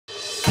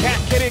Cat,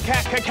 kitty,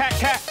 cat, cat, cat,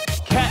 cat.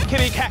 Cat,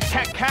 kitty, cat,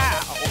 cat,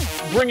 cow.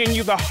 Bringing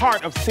you the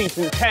heart of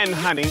season 10,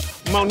 honey.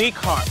 Monique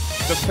Heart,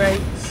 the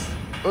face.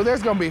 Oh,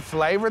 there's gonna be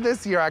flavor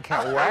this year. I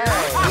can't wait.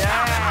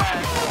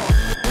 Yes.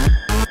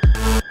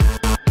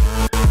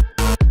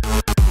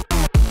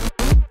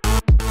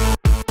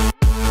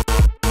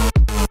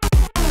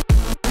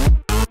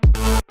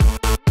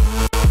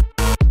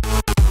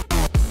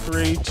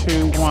 3,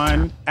 2,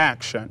 1,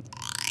 action.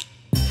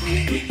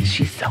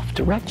 She's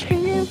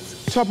self-directing.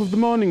 Top of the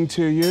morning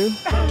to you.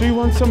 Do you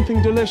want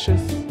something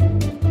delicious?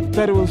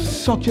 That it was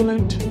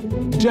succulent,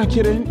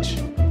 decadent,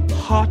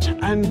 hot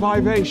and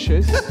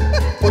vivacious?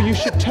 Well, you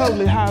should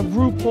totally have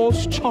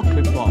RuPaul's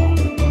chocolate bar.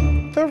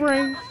 The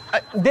ring.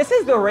 This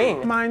is the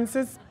ring. Mine's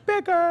is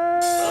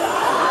bigger.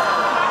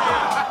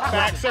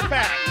 Facts are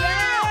facts.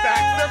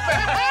 Facts are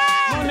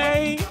facts.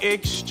 Monet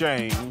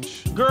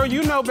exchange. Girl,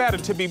 you know better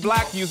to be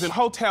black using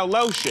hotel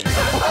lotion.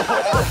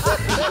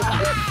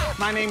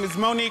 My name is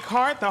Monique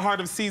Heart, the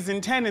heart of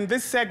season 10, and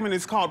this segment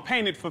is called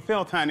Painted for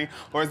Filth, honey.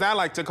 Or as I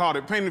like to call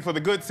it, painted for the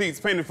good seats,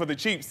 painted for the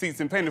cheap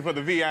seats, and painted for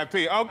the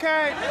VIP,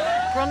 okay?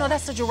 Girl, no,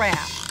 that's a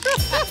giraffe.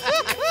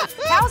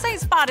 Cows ain't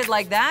spotted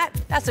like that.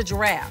 That's a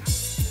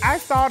giraffe. I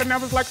saw it and I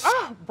was like,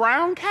 oh,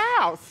 brown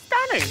cow,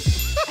 stunning.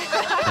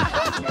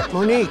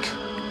 Monique,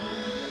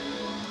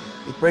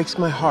 it breaks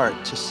my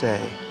heart to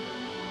say,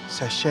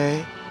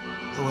 sachet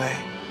away.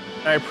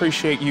 I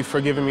appreciate you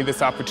for giving me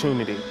this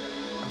opportunity.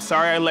 I'm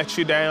sorry I let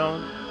you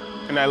down,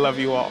 and I love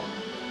you all.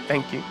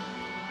 Thank you.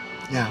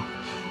 Now,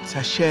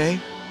 sachet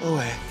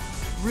away.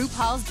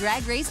 RuPaul's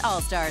Drag Race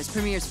All-Stars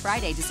premieres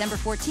Friday, December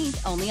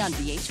 14th, only on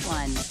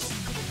VH1.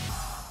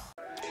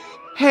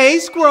 Hey,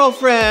 squirrel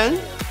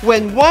friend.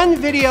 When one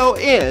video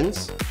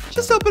ends,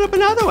 just open up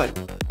another one.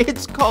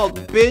 It's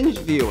called binge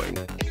viewing.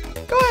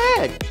 Go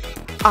ahead.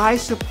 I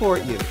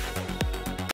support you.